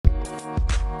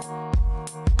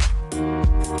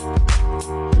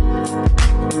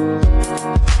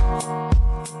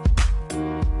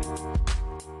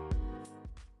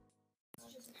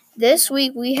This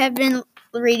week we have been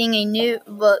reading a new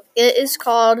book. It is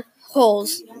called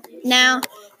Holes. Now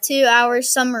to our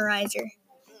summarizer.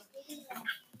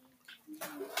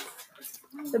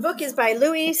 The book is by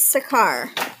Louis Sakar.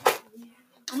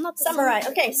 I'm not Summarize.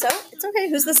 Okay, so it's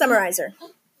okay. Who's the summarizer?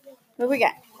 What we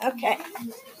got? Okay.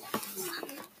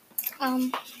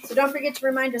 So don't forget to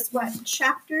remind us what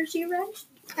chapters you read.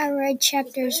 I read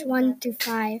chapters 1 through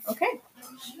 5. Okay.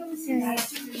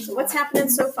 So what's happening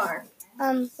so far?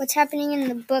 What's happening in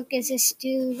the book is this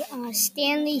dude,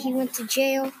 Stanley, he went to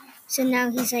jail, so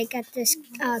now he's like at this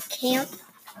camp,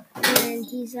 and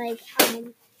he's like,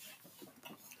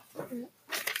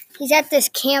 he's at this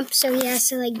camp, so he has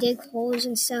to like dig holes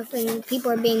and stuff, and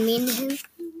people are being mean to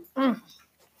him.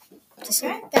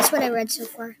 So that's what I read so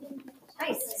far.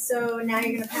 Nice. So now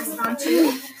you're going to pass it on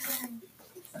to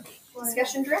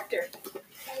discussion director.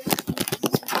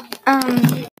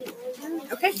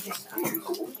 Okay.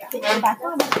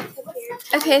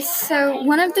 Okay, so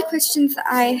one of the questions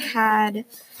I had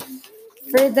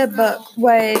for the book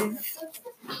was,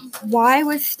 why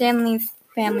was Stanley's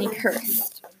family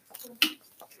cursed?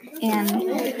 And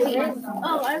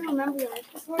I remember that.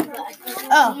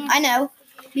 Oh, I know.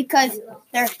 Because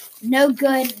they're no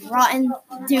good, rotten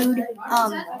dude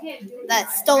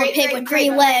that stole a pig with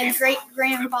 3 legs. Great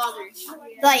grandfathers.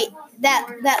 Like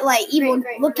that like evil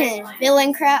looking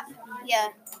villain crap. Yeah.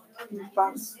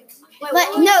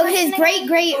 No, his great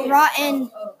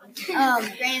rotten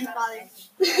grandfather.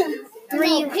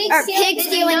 Pig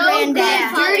stealing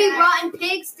granddad. Dirty, rotten,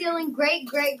 pig stealing great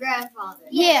grandfather.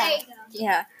 Yeah.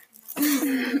 yeah.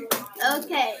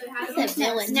 Okay.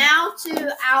 Now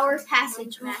to our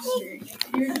passage master.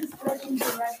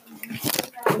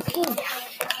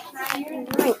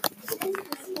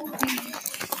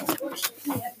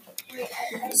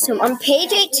 So on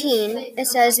page 18, it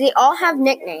says, they all have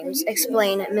nicknames,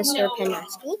 explained Mr.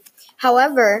 Pendeski.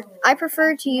 However, I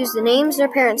prefer to use the names their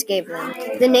parents gave them,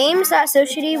 the names that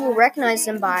society will recognize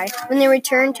them by when they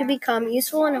return to become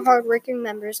useful and hardworking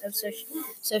members of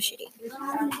society.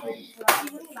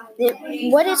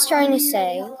 What it's trying to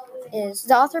say is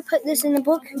the author put this in the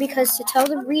book because to tell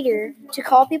the reader to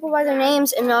call people by their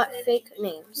names and not fake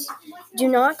names. Do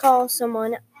not call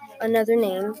someone another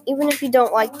name, even if you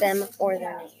don't like them or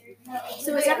their name.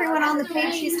 So is everyone on the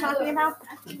page she's talking about?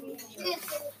 Did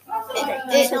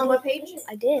you tell them what page?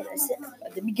 I did. I said,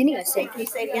 at the beginning I said Can you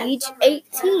say it again? page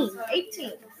 18.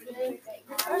 18.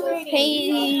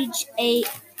 Page 18.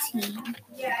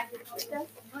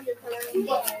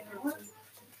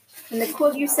 And the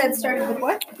quote you said started with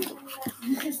what?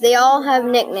 They all have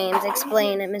nicknames,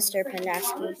 explained Mr.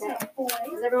 Pendeski.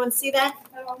 Does everyone see that?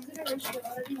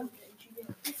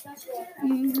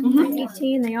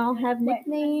 18, they all have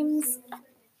nicknames.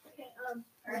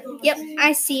 Yep,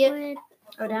 I see it.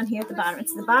 Oh, down here at the bottom.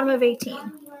 It's the bottom of 18.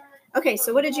 Okay,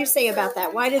 so what did you say about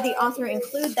that? Why did the author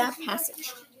include that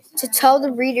passage? To tell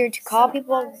the reader to call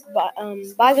people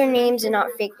by their names and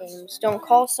not fake names. Don't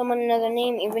call someone another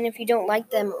name, even if you don't like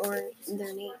them or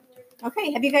their name.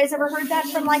 Okay, have you guys ever heard that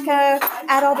from like a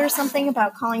adult or something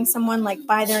about calling someone like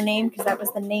by their name because that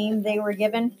was the name they were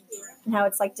given? And how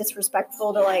it's like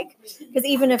disrespectful to like, because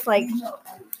even if like,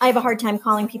 I have a hard time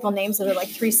calling people names that are like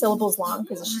 3 syllables long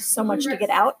because it's just so much to get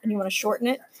out and you want to shorten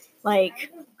it.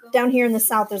 Like down here in the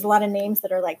South, there's a lot of names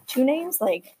that are like 2 names,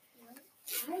 like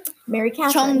Mary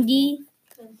Catherine. Chongi.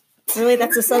 Really,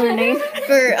 that's a Southern name?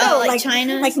 For like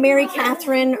China? Like Mary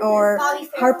Catherine or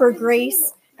Harper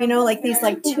Grace. You know, like these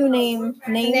like 2 names.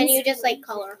 And then you just like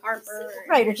call her Harper.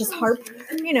 Right, or just Harp,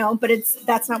 you know, but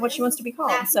that's not what she wants to be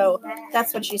called. So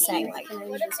that's what she's saying. Like,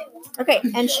 okay,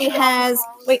 and she has,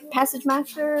 passage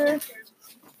master.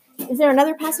 Is there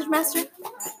another passage master?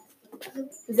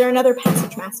 Is there another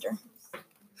passage master?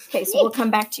 Okay, so we'll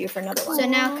come back to you for another one. So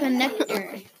now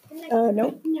connector.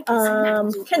 Nope.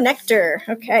 Connector.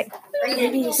 Okay.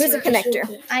 Who's a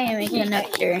connector? I am a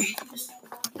connector.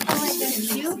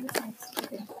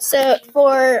 So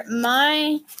for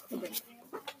my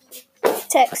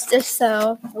text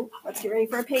itself, Let's get ready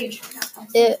for a page.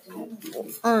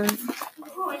 I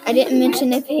didn't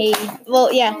mention a page.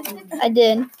 Well, yeah, I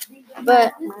did.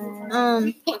 But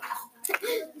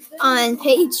on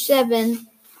page 7,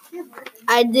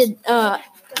 I did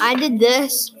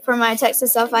this for my text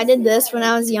itself. I did this when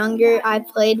I was younger. I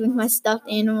played with my stuffed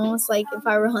animals, like if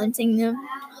I were hunting them.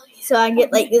 So I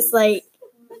get like this like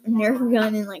Nerf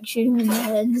gun and like shoot them in the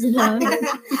heads.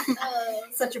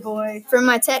 Such a boy. For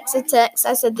my text to text,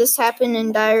 I said this happened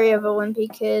in Diary of a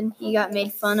Wimpy Kid. He got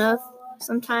made fun of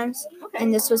sometimes,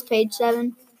 and this was page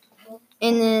 7.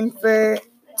 And then for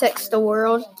text the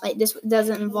world, like this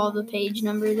doesn't involve a page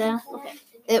number though.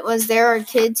 It was there are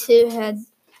kids who had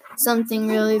something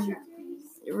really,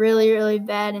 really, really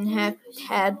bad and have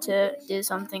had to do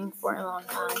something for a long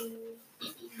time.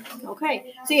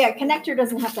 Okay. So yeah, connector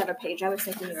doesn't have to have a page. I was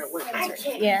thinking you were a word wizard.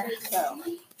 Yeah. So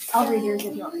I'll read yours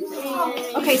if you want me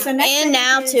to. Okay, so next And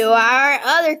now to our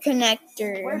other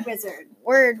connector. word wizard.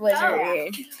 Word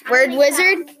wizard. Word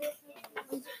wizard.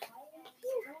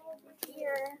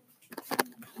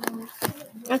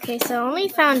 Okay, so I only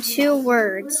found 2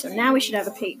 words. So now we should have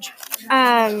a page.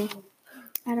 I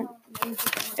don't.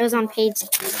 It was on page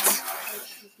 8.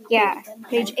 Yeah,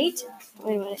 Page 8.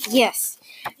 wait a minute. Yes.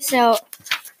 So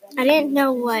I didn't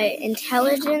know what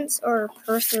intelligence or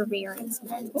perseverance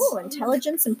meant. Ooh,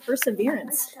 intelligence and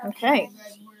perseverance. Okay.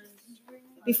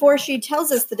 Before she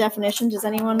tells us the definition, does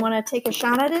anyone want to take a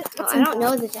shot at it? I don't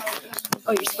know the definition.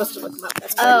 Oh, you're supposed to look them up.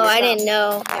 That's part of Oh, your I job. didn't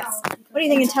know. Yes. What do you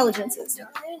think intelligence is?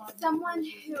 Someone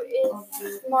who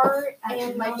is smart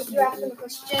and like if you ask them a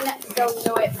question, they'll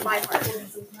know it by heart.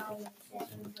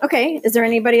 Okay. Is there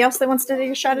anybody else that wants to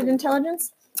take a shot at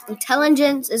intelligence?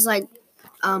 Intelligence is like,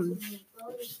 how do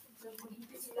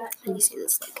you say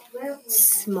this? Like,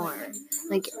 smart.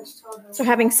 Like, So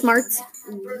having smarts.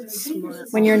 smart.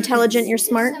 When you're intelligent, you're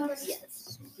smart.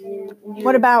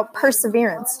 What about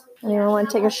perseverance? Anyone want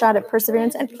to take a shot at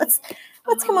perseverance? And let's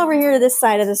come over here to this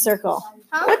side of the circle.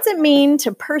 What's it mean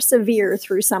to persevere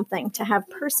through something? To have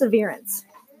perseverance?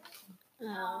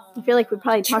 I feel like we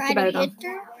probably talked about it on.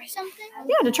 Or something?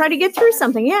 Yeah, to try to get through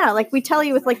something. Yeah, like we tell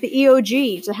you with like the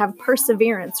EOG to have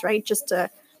perseverance, right? Just to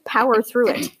power through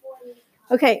it.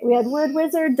 Okay, we had word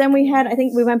wizard. Then we had, I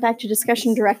think we went back to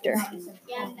discussion director.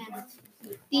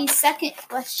 The second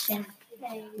question.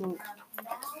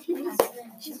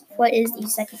 What is the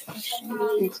second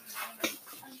question?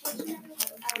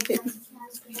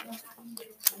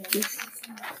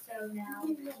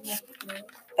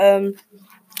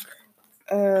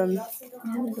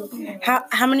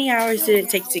 How many hours did it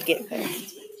take to get there?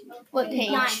 What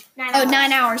page?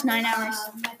 9 hours. 9 hours.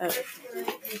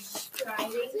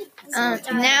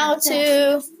 Now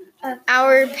to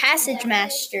our passage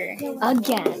master.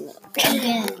 Again.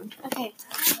 Again.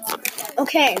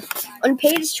 Okay, on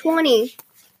page 20,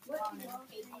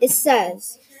 it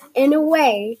says, in a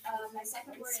way,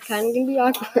 it's kind of going to be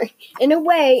awkward. In a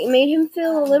way, it made him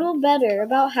feel a little better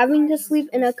about having to sleep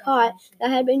in a cot that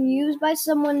had been used by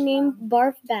someone named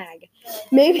Barf Bag.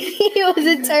 Maybe it was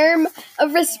a term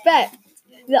of respect.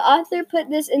 The author put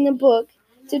this in the book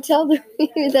to tell the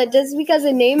reader that just because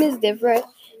a name is different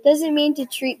doesn't mean to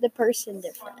treat the person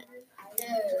different.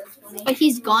 But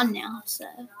he's gone now, so.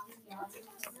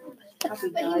 But he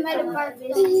might have barked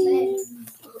his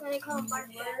when they call him bark.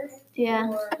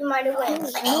 Yeah. He might have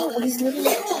went. No, he's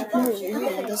literally.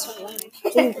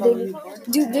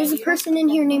 Dude, there's a person in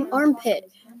here named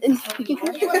Armpit.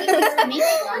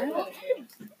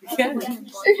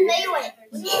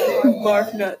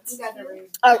 Barf nuts.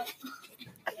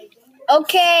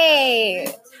 Okay,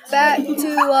 back to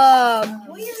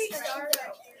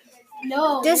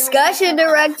discussion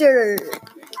director.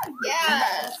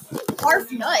 Yeah.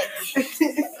 Barf nuts.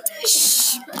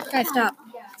 Shh. Guys, stop.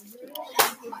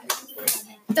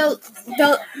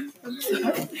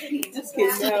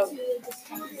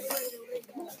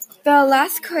 The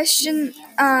last question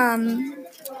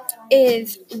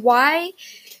is why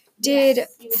did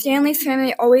Stanley's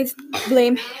family always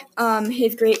blame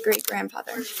his great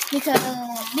grandfather? Because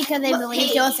they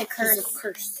believed it was a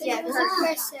curse. Yeah, it was a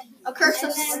curse. A curse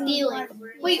of stealing.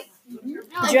 Wait.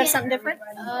 Did you have something different?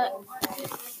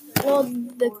 Well,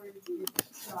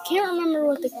 can't remember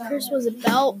what the curse was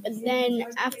about, and then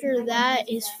after that,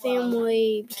 his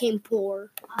family became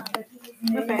poor.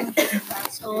 Okay.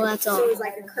 So that's all. So it was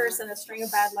like a curse and a string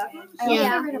of bad luck.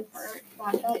 Yeah.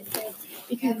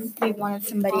 Because they wanted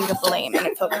somebody to blame, and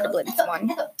it felt the blame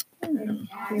one. Can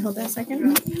you hold that a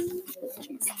second?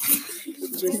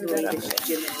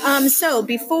 So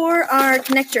before our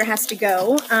connector has to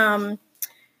go,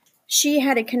 she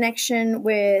had a connection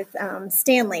with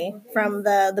Stanley from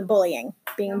the bullying,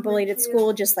 being bullied at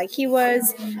school just like he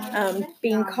was,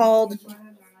 being called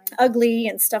ugly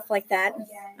and stuff like that.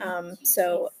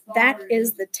 So that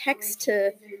is the text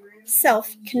to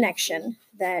self connection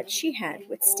that she had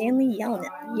with Stanley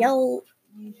Yell.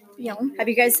 Have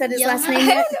you guys said his last name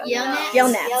yet?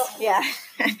 Yelnats. Yeah.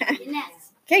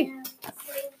 Okay.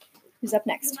 Who's up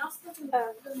next?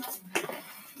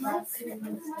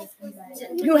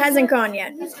 Who hasn't gone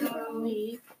yet?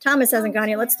 Thomas hasn't gone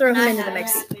yet. Let's throw him into the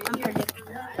mix.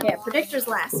 Yeah, predictor's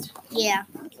last. Yeah.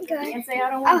 Okay. And say I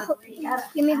don't want to.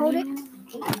 Give me hold it.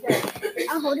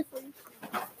 I'll hold it for you.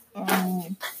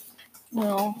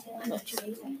 Well.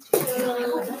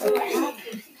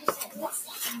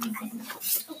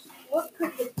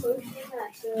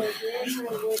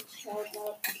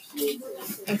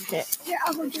 Okay. Here,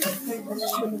 I'll hold you.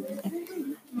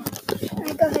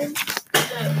 Alright, go ahead.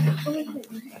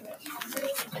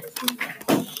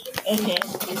 Okay.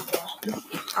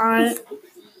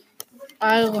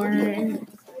 I learned.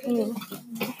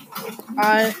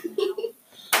 I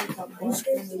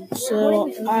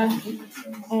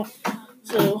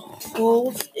so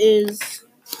Holes is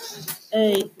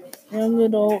a young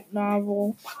adult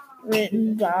novel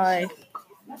written by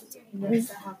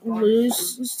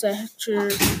Luce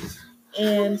Satcher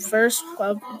and first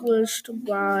published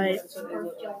by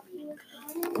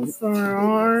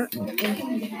Farrar,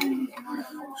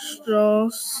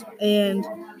 Strauss, and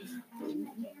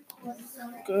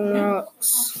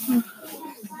Grox.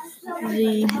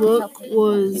 The book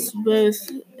was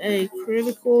both a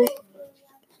critical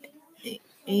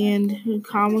and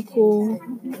comical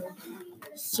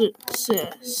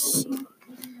success.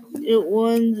 It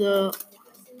won the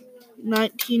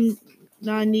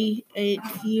 1998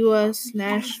 U.S.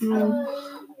 National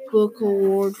Book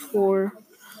Award for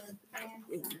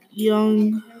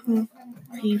Young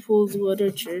People's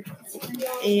Literature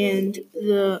and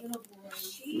the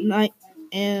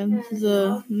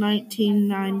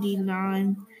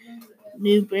 1999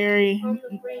 Newbery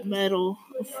Medal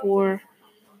for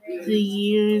the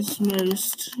year's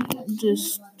most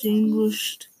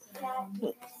distinguished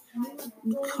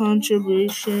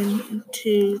contribution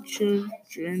to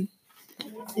children.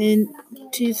 In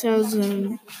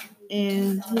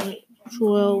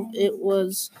 2012, it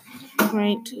was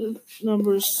ranked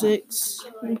number 6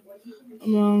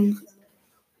 among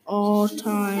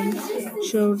all-time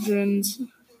children's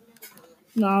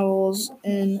novels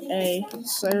in a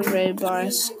survey by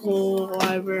School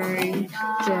Library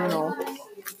Journal.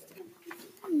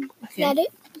 Is that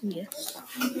it? Yes.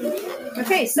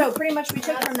 Okay, so pretty much we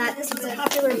took from that. This was a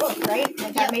popular book, right?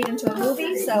 It got made into a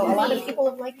movie, so a lot of people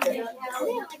have liked it.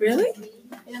 Really?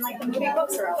 And then, like, the movie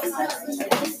books are out.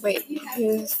 Wait,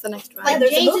 here's the next one. Yeah,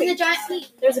 there's a James movie. and the Giant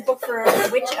Peach. There's a book for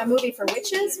a movie for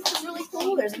witches, which is really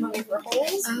cool. There's a movie for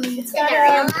Holes. It's got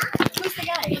who's the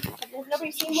guy? Has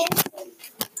nobody seen Holes?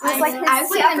 It's like his I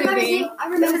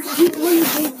remember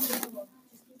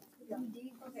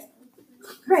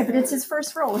Right, but it's his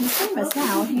first role. He's famous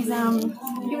now. He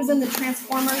was in the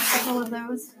Transformers, several of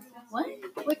those.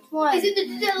 Which one? Is it the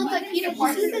dude that looks like Peter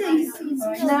Parker?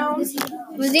 No.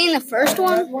 Was he in the first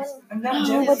one?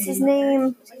 What's his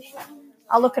name?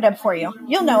 I'll look it up for you.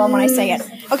 You'll know him when I say it.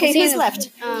 Okay, who's left?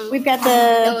 We've got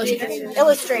the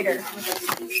illustrator.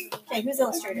 Okay, who's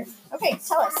illustrator? Okay,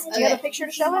 tell us. Do you have a picture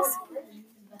to show us?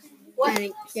 I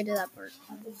didn't get to that part.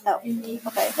 Oh, okay.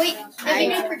 Wait, are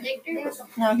you a predictor?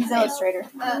 No, he's illustrator.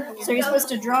 So you're supposed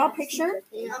to draw a picture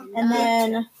and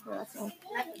then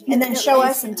show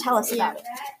us and tell us about it.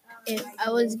 If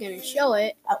I was going to show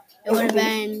it, it would have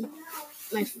been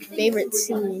my favorite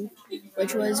scene,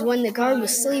 which was when the guard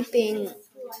was sleeping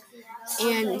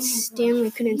and Stanley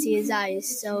couldn't see his eyes,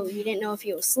 so you didn't know if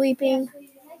he was sleeping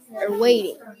or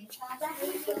waiting.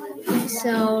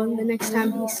 So the next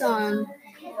time he saw him,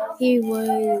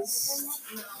 his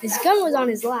gun was on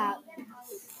his lap.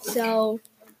 So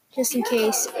just in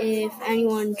case if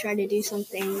anyone tried to do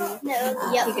something, he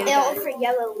could have For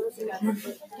yellow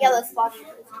spot.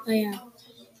 Oh yeah.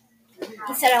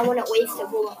 He said I wouldn't waste a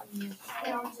bullet.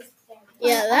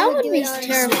 Yeah, that would be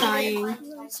terrifying.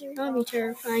 That would be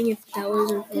terrifying if that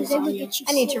was a zombie.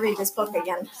 I need to read this book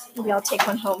again. Maybe I'll take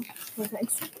one home. Oh,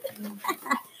 thanks.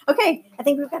 Okay, I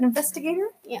think we've got investigator.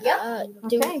 Yeah.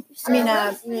 Okay.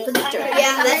 Predictor.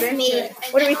 Yeah, that's me.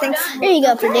 What do we think? There you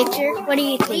go, predictor. What do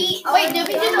you think? Wait, did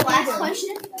we do the last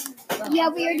question? Yeah,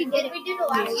 we already did it. We did the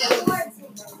last question.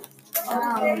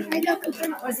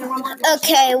 Was there one more?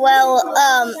 Okay, well,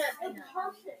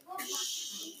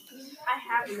 I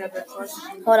have another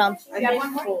question. hold on. I got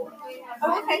one more.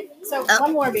 Oh, okay. So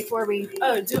one more before we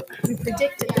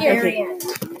predict at the very end.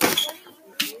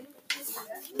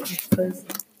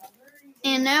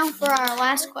 And now for our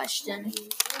last question.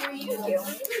 Shia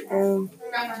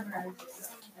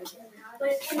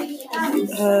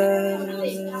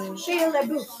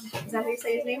LaBeouf. Is that how you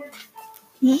say his name?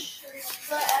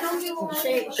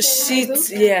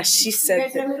 She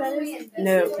said that.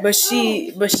 No, but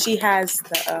she has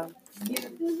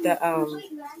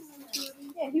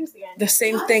the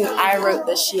same thing I wrote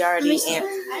that she already answered.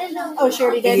 Oh, she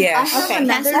already did? Yeah. Okay,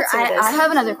 that's what it is. I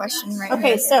have another question right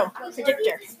Okay, so,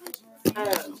 predictor.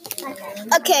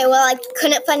 Okay, well, I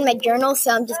couldn't find my journal,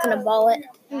 so I'm just going to ball it.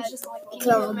 Because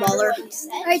I'm a baller.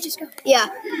 Alright, just go. Yeah.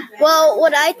 Well,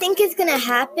 what I think is going to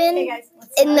happen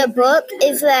in the book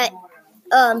is that,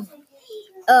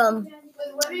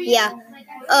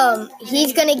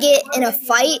 he's gonna get in a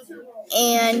fight,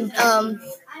 and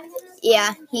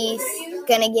yeah, he's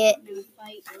gonna get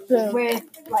With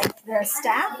like the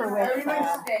staff or with?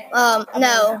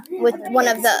 no, with one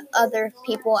of the other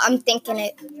people. I'm thinking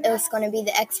it was gonna be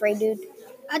the X-ray dude.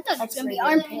 I thought it was gonna be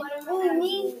Armpit.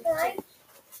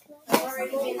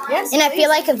 Yes. And I feel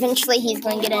like eventually he's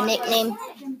going to get a nickname.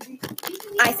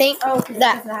 I think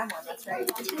that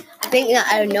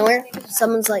out of nowhere,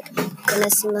 someone's like going to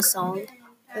sing a song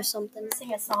or something.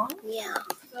 Sing a song? Yeah.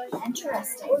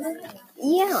 Interesting.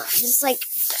 Yeah, just like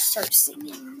start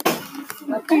singing.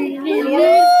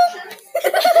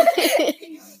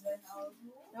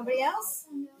 Nobody else?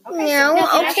 No,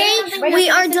 okay, we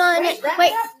are done.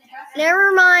 Wait,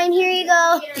 never mind. Here you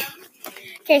go.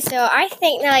 Okay, so I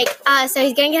think so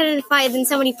he's gonna get in a fight, then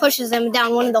somebody pushes him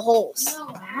down one of the holes.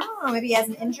 Oh, maybe he has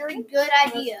an injury. Good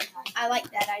idea. I like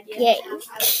that idea. Yay.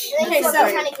 Okay, so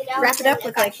wrap it up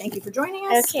with thank you for joining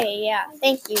us. Okay, yeah.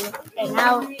 Thank you. And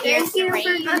now Thank you for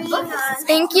joining us.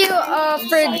 Thank you all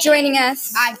for joining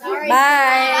us.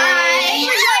 Bye.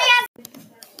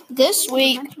 this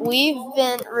week we've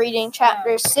been reading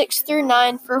chapters 6 through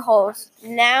 9 for holes.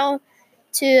 Now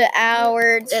to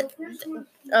our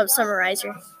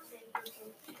summarizer.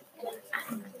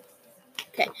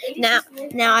 Okay, now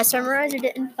our summarizer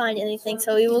didn't find anything,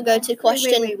 so we will go to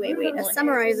question. Wait. A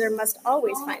summarizer must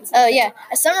always find something. Oh yeah,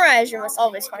 a summarizer must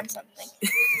always find something.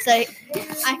 So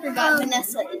I forgot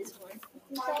Vanessa is one.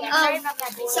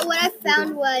 So what I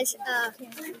found was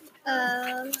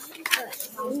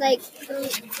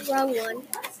wrong one.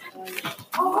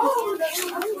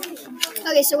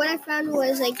 Okay, so what I found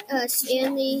was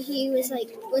Stanley. He was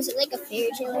was it like a fairy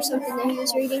tale or something that he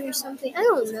was reading or something? I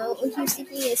don't know. He was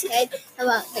thinking in his head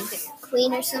about the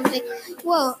queen or something.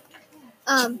 Well,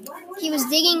 he was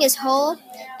digging his hole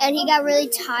and he got really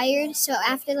tired. So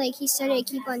after he started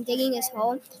to keep on digging his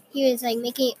hole, he was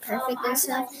making it perfect and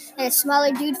stuff. And a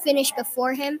smaller dude finished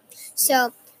before him.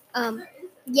 So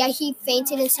he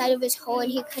fainted inside of his hole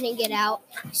and he couldn't get out.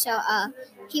 So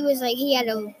he was he had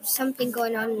something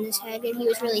going on in his head and he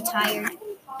was really tired.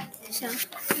 So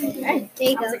Okay, there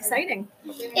you go. sounds exciting.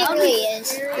 It really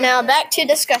is. now back to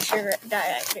discussion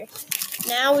director.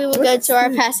 Now we will go to our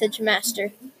passage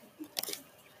master,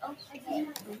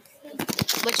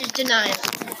 which is denial.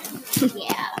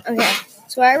 Yeah. Okay,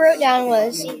 so what I wrote down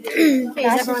was Okay,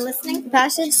 is everyone listening? the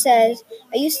passage says,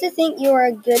 "I used to think you were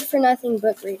a good-for-nothing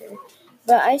book reader,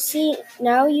 but I see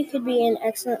now you could be an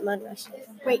excellent mud wrestler."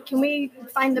 Wait, can we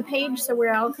find the page so we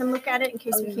all can look at it in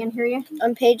case we can't hear you?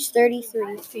 On page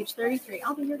 33. Page 33.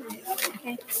 I'll be here to read it.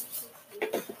 Okay.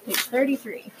 Page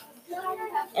 33.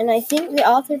 And I think the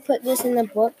author put this in the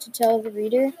book to tell the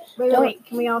reader. Wait.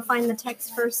 Can we all find the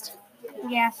text first?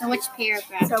 Yeah. So which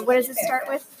paragraph? So what does it start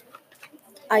with?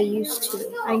 I used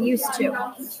to. I used to.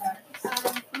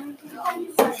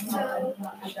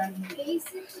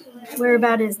 Where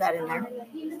about is that in there?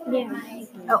 Yeah.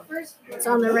 Oh, it's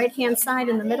on the right-hand side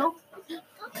in the middle.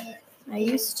 I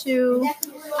used to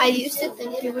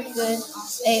think you were good.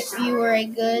 You were a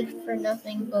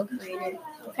good-for-nothing book reader.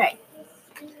 Okay.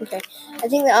 Okay. I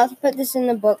think the author put this in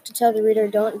the book to tell the reader,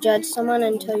 don't judge someone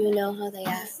until you know how they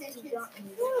act.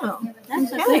 Oh,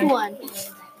 That's okay. a good one.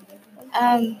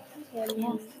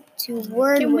 To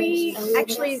word Can we was-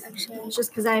 actually, just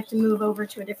because I have to move over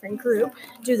to a different group,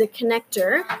 do the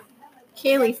connector?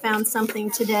 Kaylee found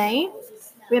something today.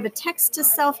 We have a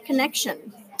text-to-self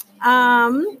connection.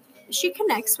 She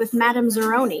connects with Madame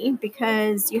Zeroni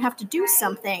because you have to do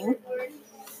something.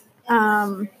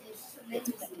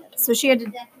 So she had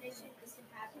to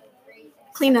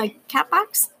clean a cat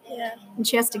box? Yeah. And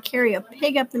she has to carry a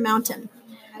pig up the mountain.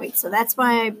 Wait, so that's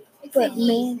why I But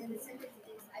man,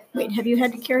 Wait, have you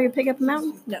had to carry a pig up a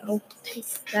mountain? no.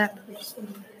 That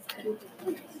person.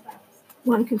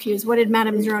 Well, I'm confused. What did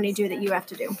Madame Zeroni do that you have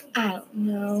to do? I don't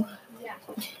know.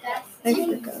 I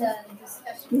forgot.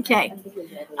 Okay.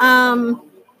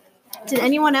 Did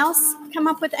anyone else come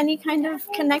up with any kind of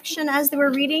connection as they were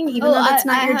reading, even though that's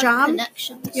not your job?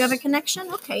 Connections. You have a connection?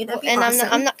 Okay, that'd be And awesome.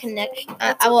 I'm not connection.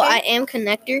 That's I okay. am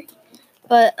connector.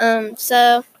 But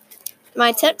so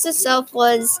my text itself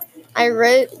was I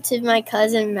wrote to my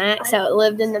cousin Max that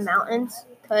lived in the mountains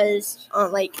because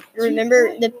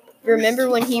remember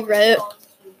when he wrote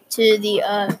to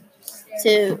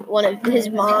to one of his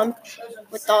mom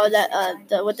with all that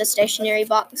with the stationery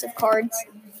box of cards.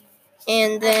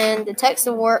 And then the text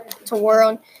to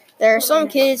world, there are some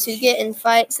kids who get in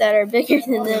fights that are bigger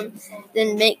than them,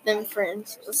 then make them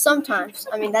friends. Sometimes.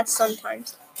 I mean, that's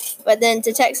sometimes. But then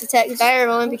to text, I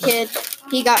remember a kid,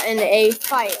 he got in a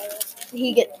fight when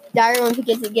he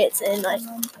gets in like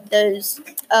those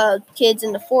kids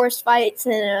in the forest fights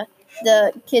and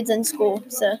the kids in school.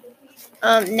 So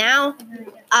now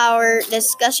our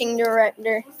discussion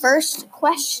director. First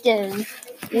question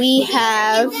we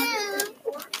have.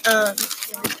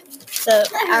 So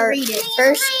our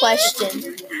first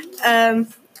question.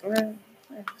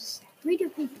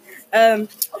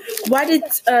 Why did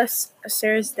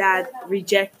Sarah's dad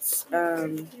reject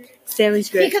Stanley's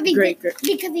great?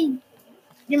 Because he.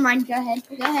 Never mind. Go ahead.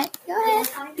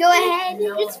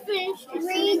 Just finish.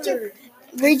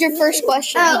 Read your first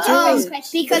question.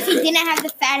 Because he didn't have the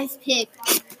fattest pig.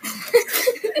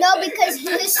 No, because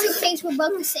his two pigs were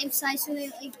both the same size, so they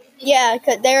like. Yeah,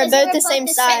 cause they were both the same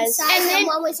size. And then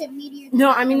one was a medium.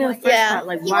 No, I mean the first part.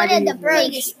 Like, He why wanted did the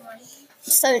biggest.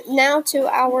 So now to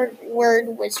our word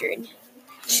wizard.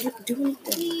 she do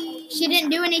anything? She didn't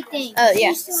do anything. Oh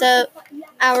yeah. So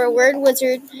our word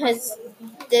wizard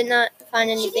did not find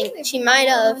anything. She might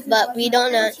have, but we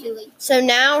don't know. So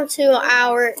now to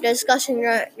our discussion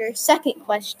director. Second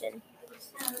question.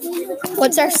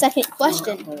 What's our second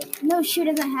question? No, she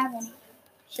doesn't have any.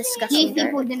 Discussion These director.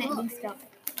 people didn't do stuff.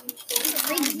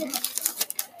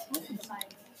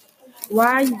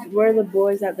 Why were the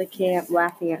boys at the camp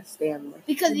laughing at Stanley?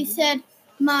 Because he said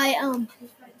my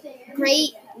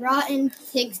great rotten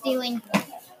pig stealing.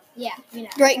 Yeah, you know.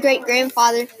 Great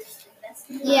grandfather.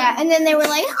 Yeah, and then they were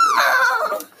like,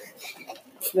 oh!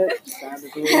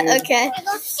 Okay.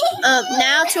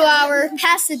 Now to our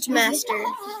passage master.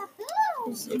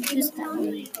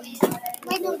 Wait,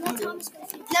 no, let Thomas go.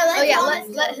 Oh yeah,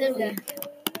 let him go.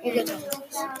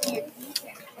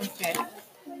 Okay.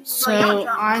 So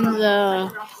I'm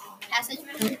the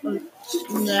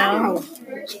no,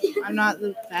 I'm not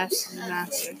the passage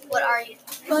master. What are you?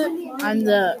 I'm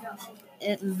the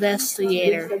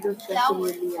investigator.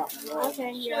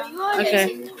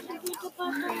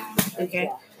 Okay.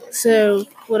 So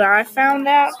what I found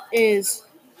out is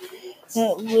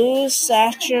that Louis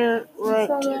Satcher wrote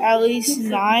at least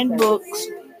 9 books,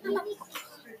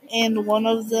 and one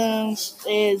of them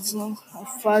is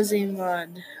Fuzzy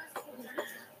Mud.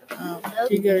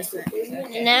 Who goes next?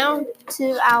 Now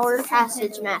to our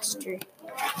passage master.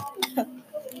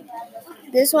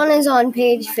 This one is on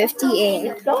page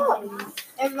 58.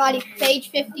 Everybody, page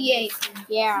 58.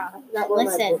 Yeah.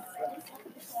 Listen.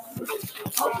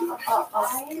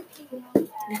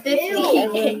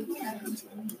 58.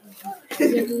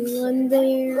 One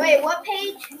there. Wait, what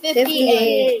page?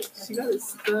 58.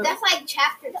 That's like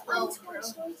chapter 12.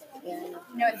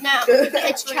 No,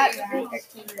 it's chapter 13. No,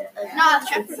 it's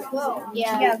chapter 12.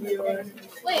 Yeah.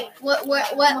 Wait,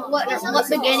 what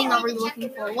beginning are we looking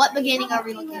for? What beginning are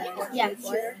we looking for? Yeah.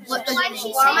 What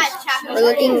beginning?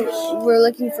 We're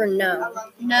looking for no.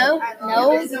 No.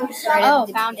 Oh,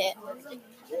 found it.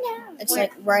 It's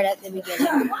like right at the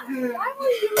beginning.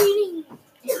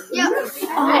 Yeah.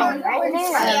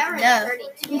 No.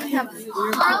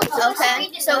 Okay.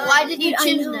 So why did you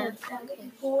choose no?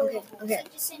 Okay.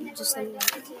 Just like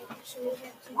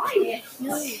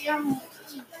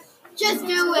Just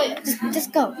do it.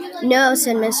 Just go. No,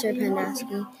 said Mr.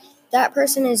 Pendersky. That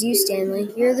person is you,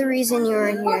 Stanley. You're the reason you're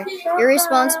in here. You're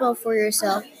responsible for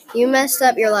yourself. You messed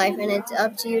up your life, and it's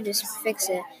up to you to fix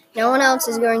it. No one else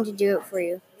is going to do it for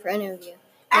you, for any of you.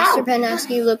 Mr.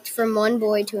 Pendersky looked from one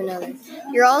boy to another.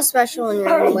 You're all special in your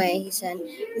own way, he said.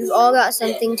 You've all got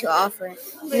something to offer.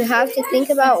 You have to think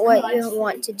about what you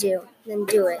want to do, then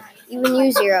do it. Even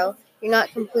you, Zero, you're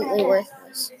not completely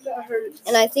worthless.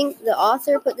 And I think the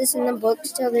author put this in the book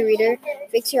to tell the reader,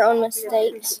 fix your own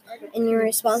mistakes, and you're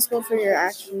responsible for your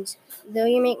actions. Though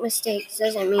you make mistakes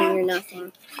doesn't mean you're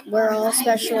nothing. We're all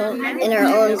special in our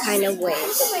own kind of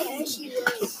ways.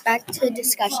 Back to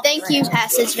discussion. Thank you,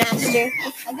 passage master.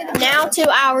 Now to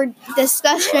our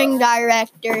discussion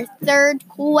director. Third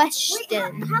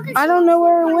question. I don't know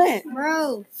where it went.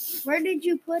 Bro, where did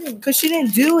you put it? Because she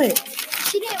didn't do it.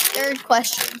 She didn't. Third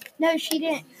question. No, she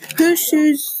didn't. Whose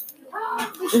shoes?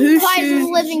 Clyde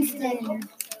Livingston.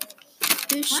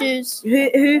 Whose shoes?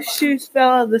 Whose shoes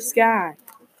fell out of the sky?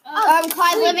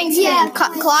 Clyde Livingston. Yeah,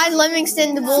 Clyde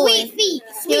Livingston, the bully. Sweet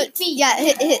feet. Yeah,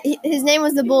 his name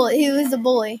was the bully. He was the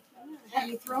bully. Have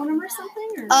you thrown him or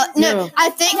something? Or? No, I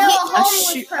think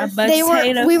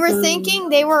we were thinking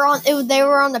they were on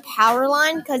the power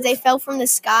line because they fell from the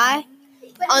sky,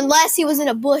 unless he was in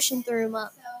a bush and threw him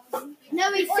up. No,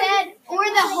 he said, or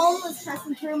the homeless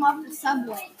person threw him off the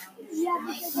subway.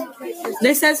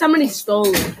 They said somebody stole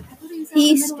it.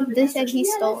 They said he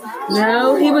stole it.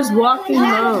 No, he was walking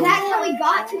home. That's how he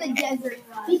got to the desert.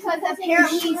 Because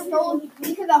apparently he stole,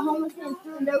 because the homeless man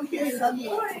threw it over to the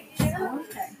subway.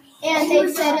 and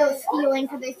they said it was stealing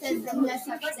because they said there's no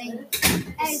such thing.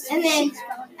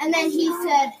 And then he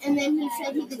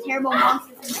said he's a terrible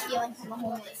monster for stealing from the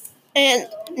homeless. And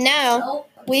now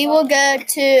we will go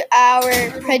to our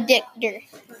predictor.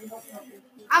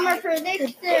 I'm a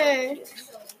predictor.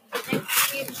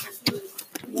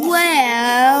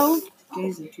 Well,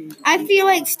 I feel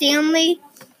like Stanley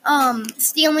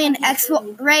and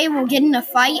X-Ray will get in a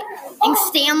fight, and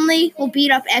Stanley will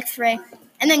beat up X-Ray,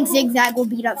 and then Zigzag will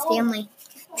beat up Stanley.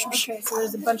 Okay, so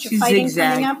there's a bunch of fighting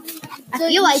coming up. I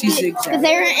feel like She's it, Zigzag.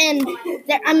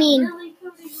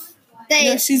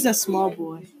 No, she's a small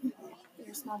boy.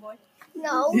 You're a small boy.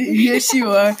 No. Yes, you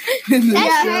are. That's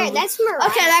Mariah.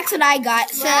 Okay, that's what I got.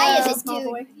 So, Mariah's You're a a small dude.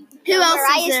 boy. who else is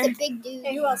Mariah's there? the big dude.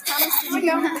 Okay, who else? Thomas, did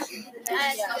you go?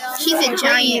 She's a Brady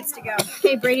giant. gets to go.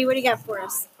 Okay, Brady, what do you got for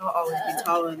us? I'll always be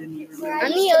taller than you.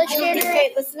 I'm the illustrator.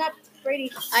 Okay, listen up,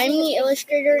 Brady. I'm the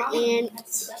illustrator, and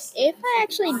if I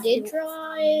actually did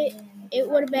draw it, it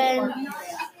would have been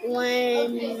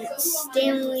when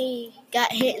Stanley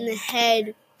got hit in the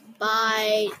head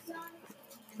by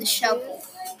The shovel,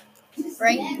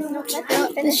 right?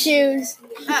 the shoes.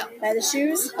 By the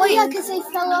shoes. Oh yeah, because they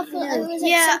fell off. It was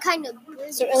like some kind of.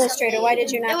 So, illustrator, why did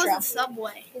you It not was draw? a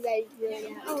subway.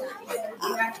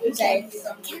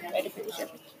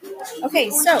 Okay,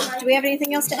 so do we have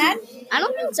anything else to add? I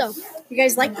don't think so. You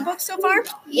guys like the book so far?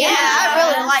 Yeah,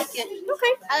 I really like it.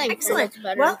 Okay, I think excellent. it's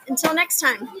better. Well, until next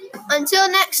time. Until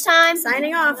next time,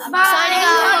 Signing off. signing off.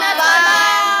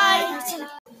 Bye.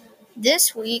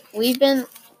 This week we've been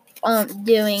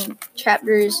doing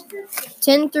chapters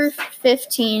 10 through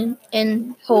 15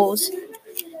 in wholes.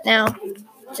 Now,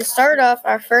 to start off,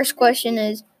 our first question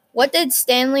is, what did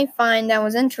Stanley find that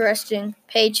was interesting?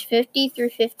 Page 50 through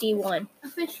 51. A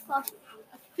fish fossil.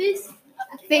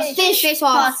 Fish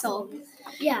fossil.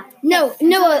 Yeah. No,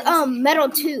 metal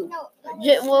tube.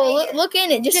 Well, look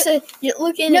in it.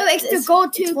 Look in it. No, it's the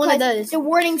gold tube. It's one of those. The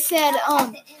wording said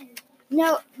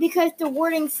no, because the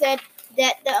wording said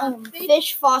that the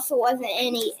fish fossil wasn't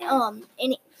any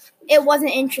it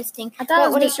wasn't interesting. I thought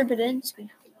it But was Mr. Bedinsky.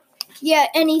 yeah,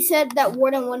 and he said that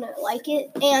Warden wouldn't like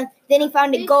it, and then he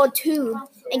found a gold tube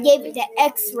and gave it to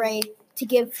X-Ray to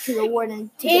give to the Warden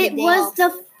to get a day off.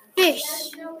 the fish.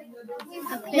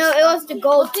 No, it was the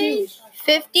gold tube.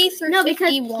 50 through No, because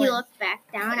 51. he looked back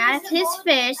down at his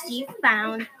fish. He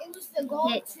found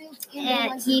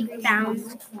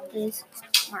his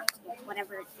mark,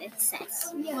 whatever it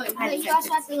says. But you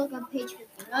also have to look on page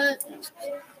 50.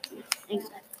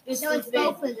 No, it's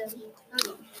both of them.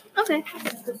 Okay.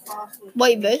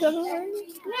 Wait, both of them?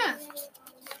 Yeah.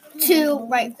 Two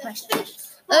right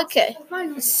questions. Okay.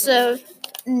 So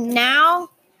now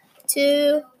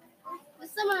to The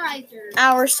summarizer.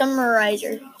 our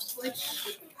summarizer.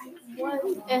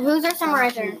 Who's our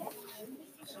summarizer?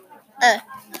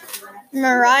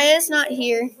 Mariah's not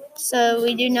here, so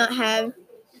we do not have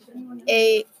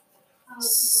a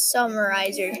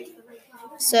summarizer.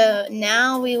 So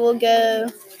now we will go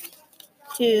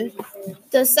to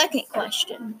the second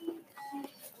question.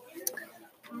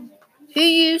 Who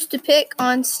used to pick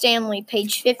on Stanley?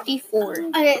 Page 54.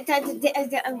 Okay,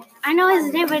 I know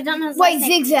his name, but I don't know his Wait, last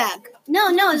name. Zigzag.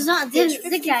 No, it's not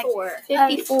Zigzag.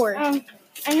 54.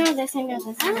 I know this.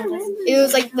 It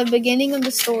was like the beginning of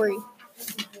the story.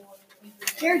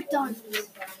 Derek Dunn.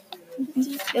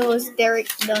 It was Derek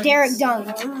Dunn. Derek Dunn.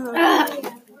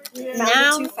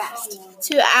 Now Too fast.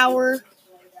 to our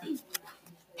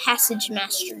passage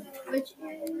master.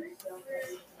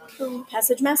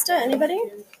 Passage master, anybody?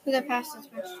 Who's our passage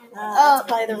master? That's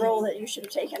probably the role that you should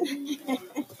have taken.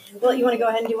 Well, you want to go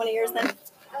ahead and do one of yours then?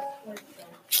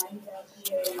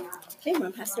 Okay,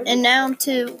 I'm pass it over. And now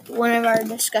to one of our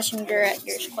discussion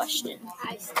directors' questions.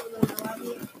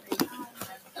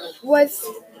 Was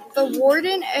the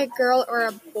warden a girl or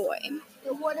a boy?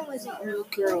 The warden was a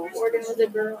Girl. Warden was a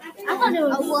girl. I thought it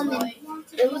was a woman.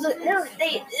 It was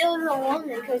a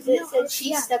woman because it said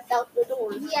she stepped out the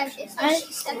door. Yeah, she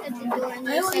stepped at the door, and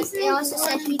they also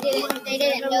said they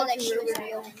didn't know that she was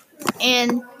real.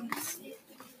 And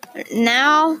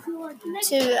now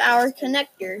to our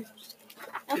connector.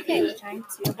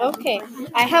 Okay,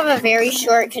 I have a very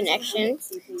short connection.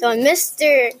 So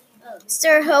Mr.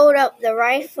 hold up the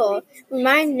rifle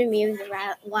reminded me of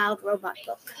the Wild Robot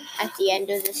book at the end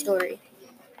of the story.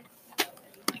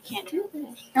 I can't do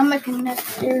that. I'm a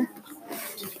connector.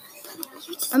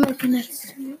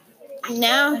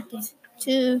 Now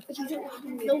to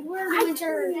The word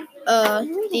wizard.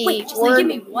 the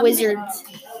word wizard.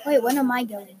 Wait, when am I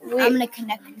going? I'm gonna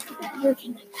connect. You're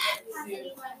connected.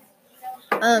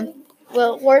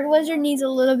 Well, word wizard needs a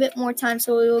little bit more time,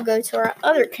 so we will go to our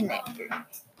other connector.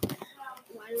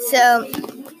 So,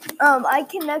 I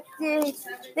connected.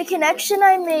 The connection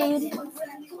I made,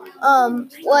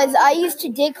 was I used to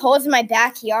dig holes in my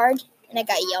backyard, and I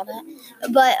got yelled at.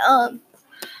 But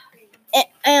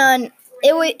and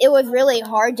it was really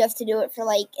hard just to do it for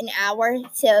like an hour.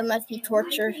 So it must be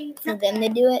torture for them to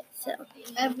do it. So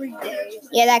Every day.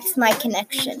 yeah, that's my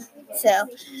connection. So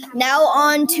now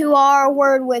on to our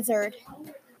word wizard.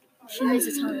 She needs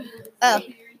a time. Oh,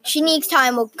 she needs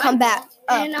time. We'll come back.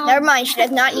 Oh, never mind. She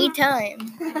does not need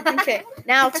time. Okay,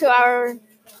 now to our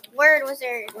word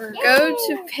wizard. Go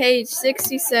to page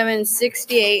 67,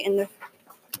 68, and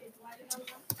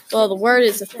the word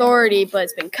is authority, but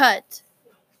it's been cut.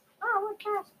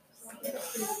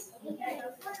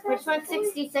 Which one?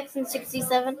 66 and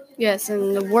 67. Yes,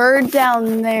 and the word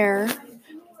down there,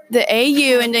 the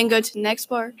AU, and then go to the next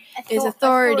part, is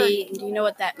authority. And do you know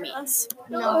what that means?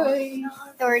 No.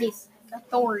 Authorities.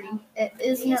 Authority.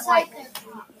 Isn't it like?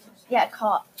 Yeah,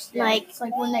 cops. Yeah. Like, it's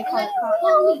like when they call it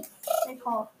cops. They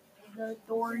call it the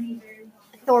authority.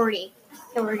 Authorities.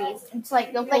 It's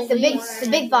like the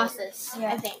big bosses.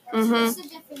 Yeah. I think.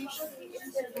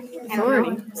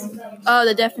 Authority. Oh,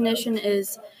 the definition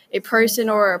is a person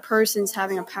or a person's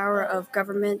having a power of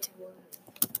government.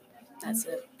 That's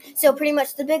it. So pretty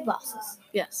much the big bosses.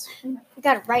 Yes. We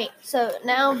got it right. So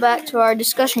now back to our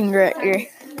discussion director.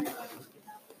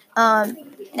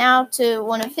 Now to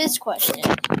one of his questions.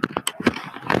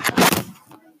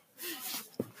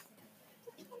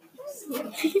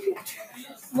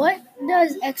 What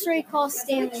does X-ray call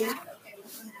Stanley?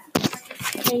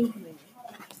 Caveman.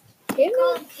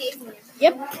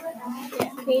 Yep. I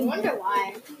wonder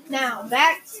why. Now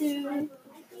back to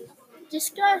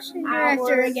Discussion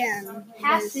director again.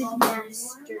 passage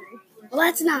master. Well,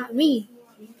 that's not me.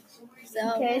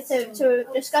 So Okay, so to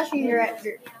discussion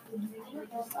director.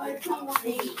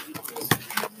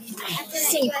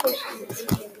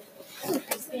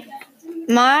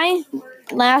 My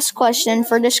last question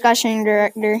for discussion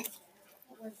director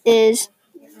is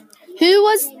who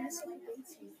was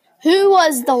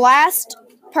the last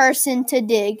person to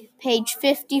dig? Page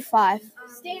 55.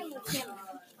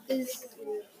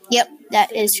 Yep,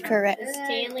 that is correct.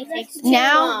 Stanley takes too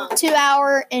Now long. to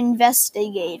our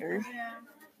investigator.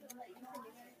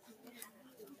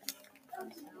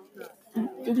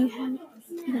 Did you have it?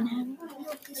 You didn't have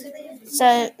it?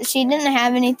 So she didn't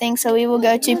have anything, so we will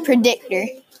go to predictor.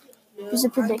 Who's a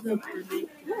predictor?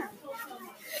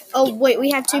 Oh, wait,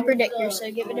 we have two predictors, so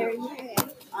give it a...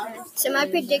 So my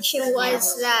prediction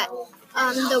was that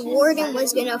the warden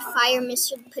was going to fire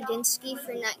Mr. Podinsky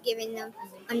for not giving them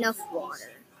enough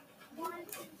water.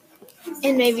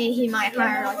 And maybe he might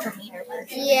hire like a meaner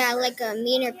person. Yeah, like a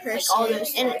meaner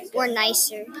person or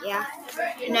nicer. Yeah.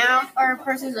 Now our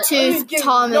person's to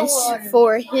Thomas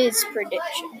for his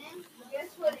prediction.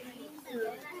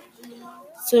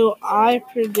 So I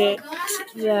predict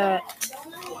that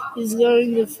he's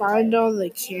going to find all the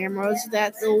cameras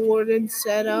that the warden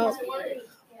set up,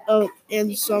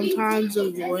 and sometimes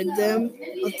avoid them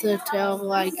to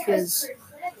tell his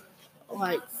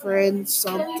friends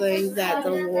something that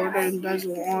the warden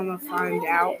doesn't want to find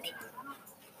out.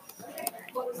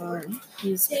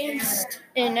 He's best.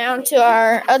 And now to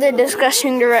our other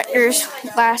discussion director's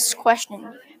last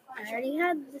question. I already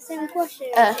had the same question.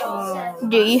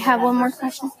 Do you have one more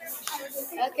question?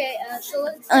 Okay, so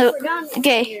let's see if we're done.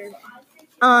 Okay. Here.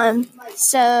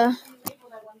 So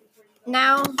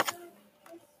now,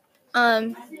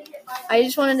 I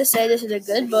just wanted to say this is a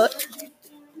good book.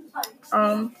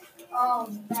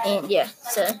 And yeah,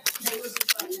 so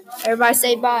everybody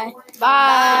say bye.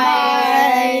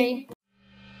 Bye.